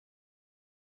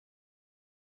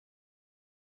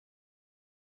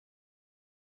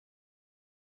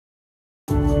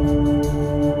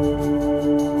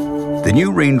The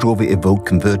new Range Rover Evoque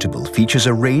convertible features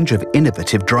a range of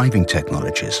innovative driving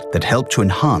technologies that help to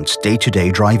enhance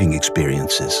day-to-day driving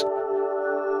experiences.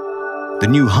 The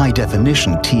new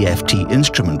high-definition TFT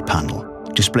instrument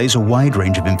panel displays a wide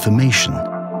range of information,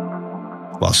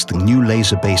 whilst the new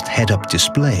laser-based head-up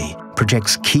display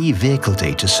projects key vehicle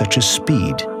data such as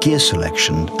speed, gear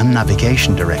selection and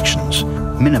navigation directions,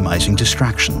 minimizing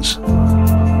distractions.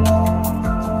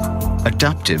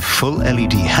 Adaptive full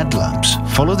LED headlamps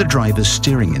follow the driver's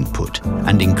steering input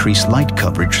and increase light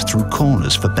coverage through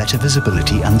corners for better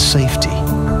visibility and safety.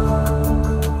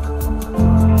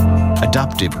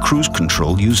 Adaptive cruise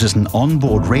control uses an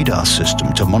onboard radar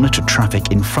system to monitor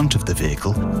traffic in front of the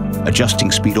vehicle,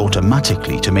 adjusting speed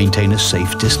automatically to maintain a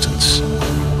safe distance.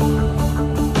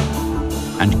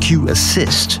 And Queue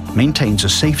Assist maintains a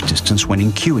safe distance when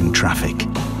in queuing traffic.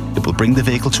 It will bring the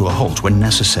vehicle to a halt when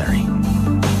necessary.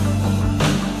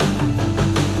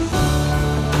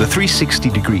 The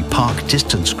 360-degree park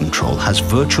distance control has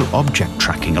virtual object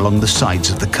tracking along the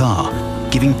sides of the car,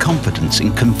 giving confidence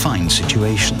in confined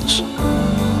situations.